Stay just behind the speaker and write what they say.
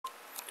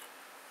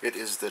It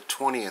is the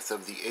 20th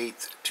of the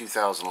 8th,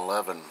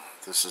 2011.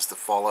 This is the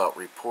Fallout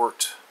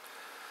report.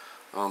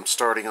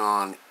 Starting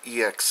on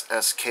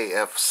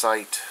EXSKF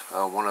site,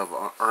 one of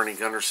Arnie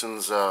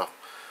Gunderson's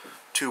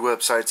two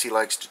websites he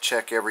likes to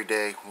check every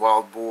day.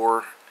 Wild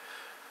boar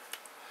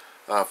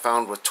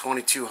found with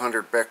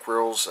 2,200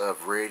 becquerels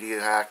of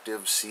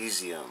radioactive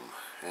cesium.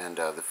 And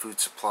the food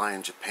supply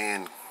in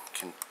Japan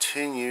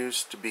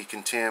continues to be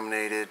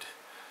contaminated.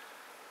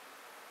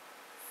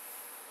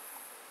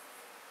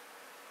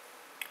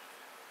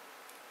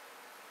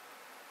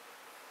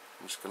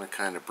 I'm just going to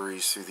kind of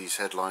breeze through these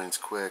headlines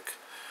quick.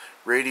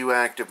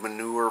 Radioactive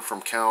manure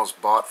from cows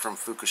bought from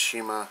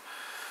Fukushima.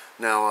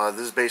 Now,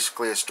 this is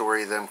basically a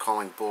story of them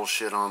calling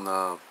bullshit on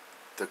the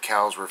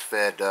cows were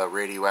fed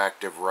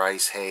radioactive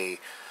rice hay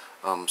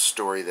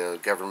story the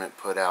government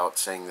put out,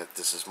 saying that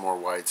this is more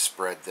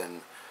widespread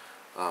than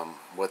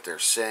what they're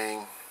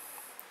saying.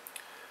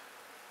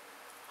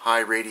 High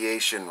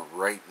radiation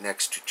right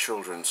next to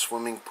children's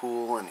swimming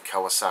pool in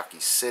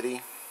Kawasaki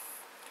City.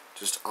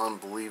 Just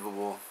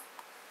unbelievable,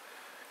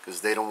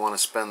 because they don't want to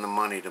spend the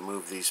money to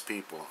move these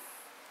people.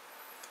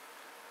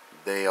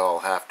 They all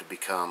have to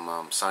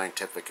become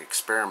scientific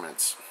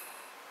experiments.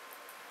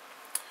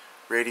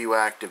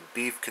 Radioactive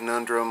beef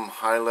conundrum.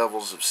 High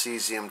levels of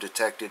cesium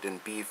detected in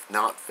beef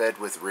not fed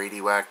with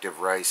radioactive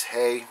rice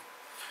hay.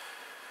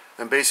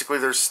 And basically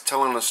they're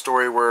telling a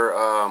story where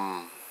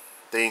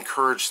they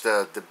encourage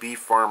the beef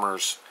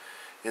farmers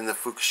in the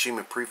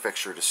Fukushima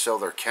prefecture to sell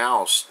their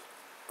cows.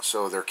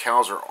 So their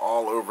cows are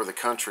all over the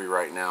country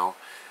right now,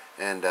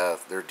 and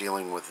they're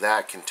dealing with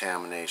that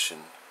contamination.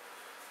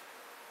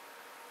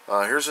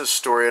 Here's a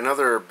story,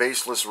 another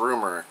baseless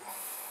rumor.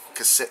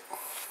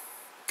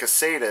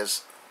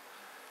 Cicadas,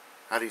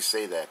 how do you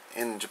say that?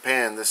 In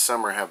Japan this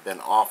summer have been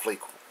awfully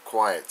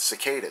quiet.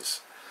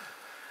 Cicadas.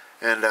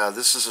 And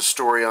this is a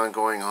story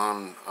ongoing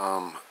on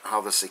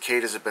how the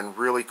cicadas have been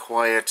really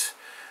quiet,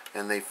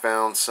 and they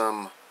found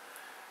some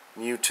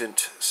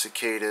mutant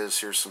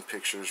cicadas. Here's some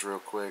pictures real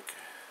quick.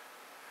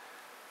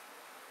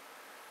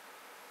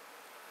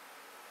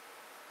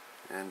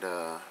 And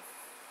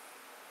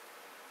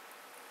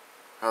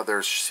how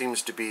there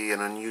seems to be an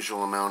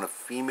unusual amount of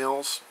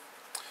females.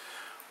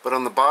 But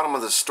on the bottom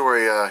of the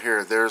story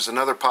here, there's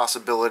another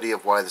possibility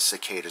of why the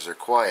cicadas are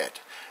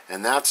quiet.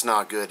 And that's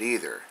not good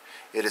either.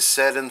 It is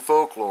said in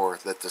folklore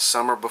that the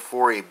summer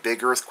before a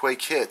big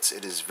earthquake hits,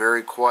 it is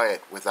very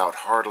quiet without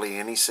hardly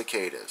any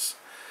cicadas.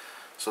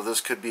 So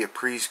this could be a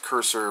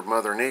precursor of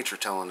Mother Nature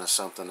telling us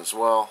something as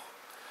well.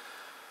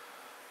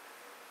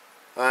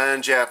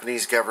 And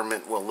Japanese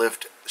government will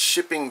lift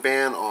shipping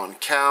ban on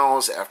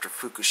cows after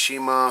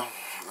Fukushima.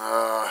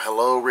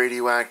 Hello,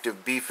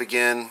 radioactive beef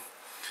again.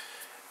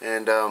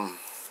 And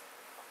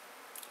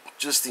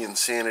just the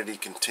insanity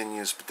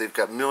continues. But they've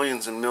got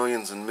millions and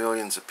millions and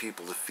millions of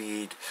people to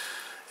feed,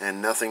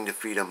 and nothing to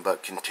feed them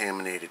but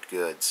contaminated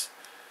goods.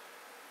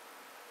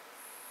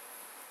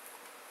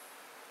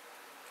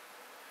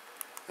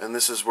 And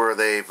this is where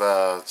they've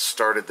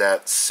started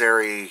that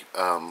SERI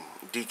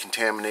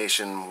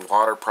decontamination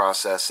water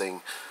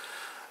processing,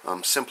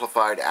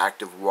 simplified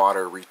active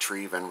water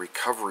retrieve and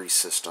recovery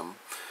system.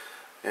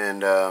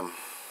 And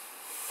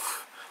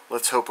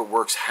let's hope it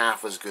works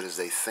half as good as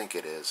they think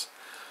it is.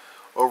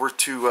 Over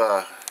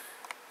to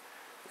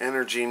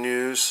energy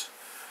news.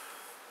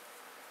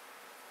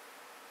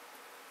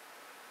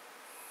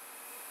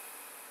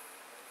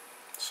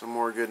 Some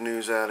more good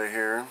news out of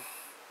here.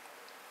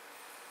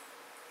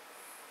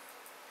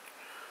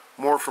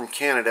 More from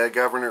Canada.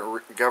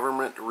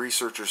 Government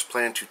researchers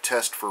plan to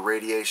test for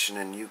radiation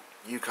in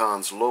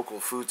Yukon's local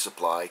food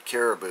supply,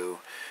 caribou,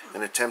 in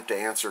an attempt to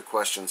answer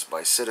questions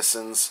by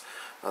citizens.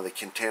 The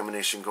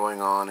contamination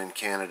going on in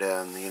Canada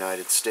and the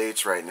United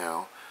States right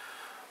now.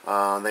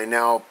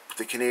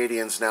 The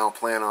Canadians now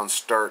plan on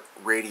start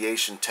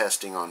radiation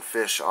testing on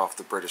fish off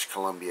the British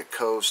Columbia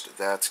coast.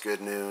 That's good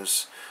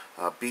news.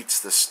 Beats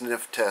the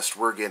sniff test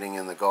we're getting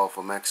in the Gulf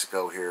of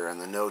Mexico here, and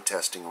the no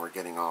testing we're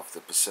getting off the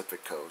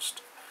Pacific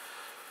coast.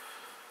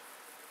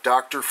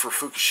 Doctor for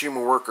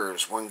Fukushima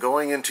workers. When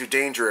going into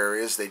danger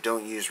areas, they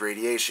don't use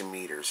radiation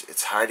meters.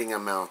 It's hiding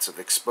amounts of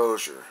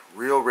exposure.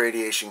 Real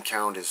radiation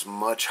count is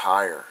much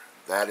higher.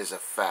 That is a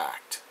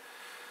fact.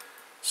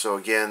 So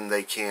again,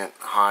 they can't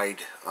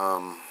hide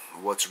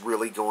what's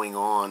really going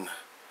on.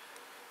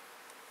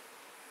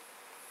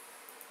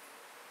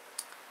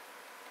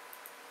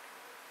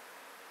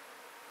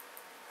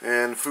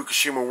 And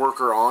Fukushima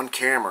worker on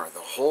camera.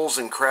 The holes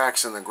and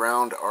cracks in the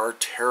ground are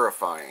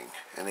terrifying.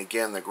 And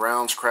again, the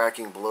ground's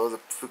cracking below the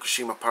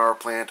Fukushima power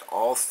plant.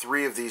 All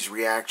three of these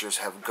reactors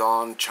have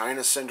gone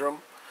China syndrome.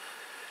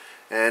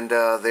 And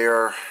they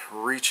are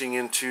reaching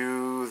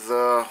into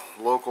the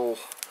local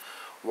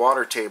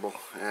water table.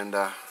 And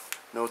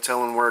no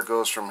telling where it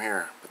goes from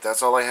here. But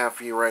that's all I have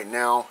for you right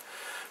now.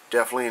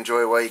 Definitely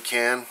enjoy it while you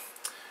can.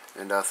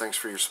 And thanks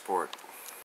for your support.